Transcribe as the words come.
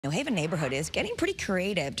New Haven neighborhood is getting pretty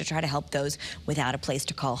creative to try to help those without a place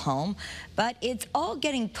to call home, but it's all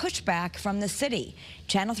getting pushback from the city.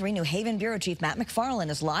 Channel 3 New Haven Bureau Chief Matt McFarland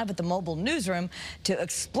is live at the mobile newsroom to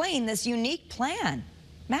explain this unique plan.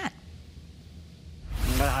 Matt.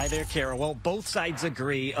 Hi there, Kara. Well, both sides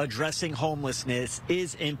agree addressing homelessness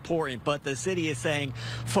is important, but the city is saying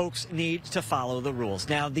folks need to follow the rules.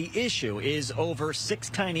 Now, the issue is over 6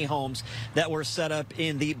 tiny homes that were set up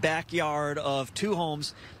in the backyard of 2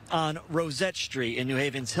 homes on Rosette Street in New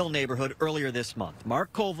Haven's Hill neighborhood earlier this month.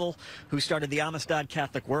 Mark Koval, who started the Amistad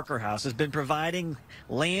Catholic Worker House, has been providing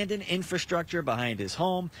land and infrastructure behind his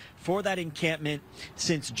home for that encampment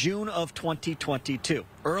since June of 2022.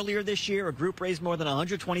 Earlier this year, a group raised more than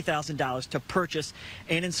 $120,000 to purchase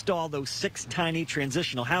and install those 6 tiny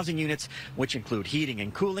transitional housing units, which include heating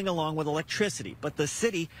and cooling along with electricity. But the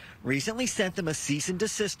city recently sent them a cease and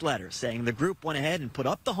desist letter saying the group went ahead and put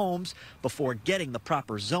up the homes before getting the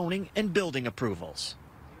proper zoning and building approvals.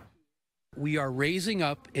 We are raising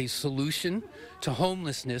up a solution to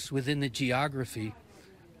homelessness within the geography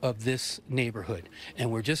of this neighborhood,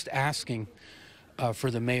 and we're just asking for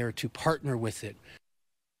the mayor to partner with it.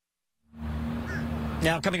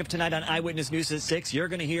 Now, coming up tonight on Eyewitness News at 6, you're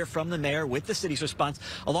going to hear from the mayor with the city's response,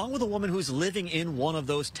 along with a woman who's living in one of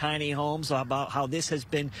those tiny homes, about how this has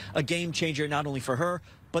been a game changer not only for her,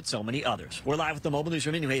 but so many others. We're live at the mobile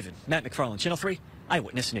newsroom in New Haven. Matt McFarland, Channel 3,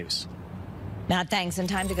 Eyewitness News. Matt, thanks. And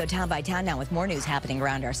time to go town by town now with more news happening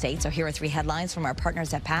around our state. So here are 3 headlines from our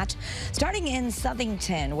partners at Patch. Starting in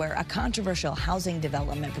Southington, where a controversial housing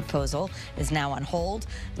development proposal is now on hold.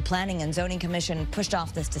 The Planning and Zoning Commission pushed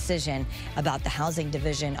off this decision about the housing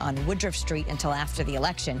division on Woodruff Street until after the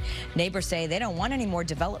election. Neighbors say they don't want any more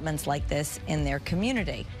developments like this in their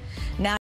community. Now,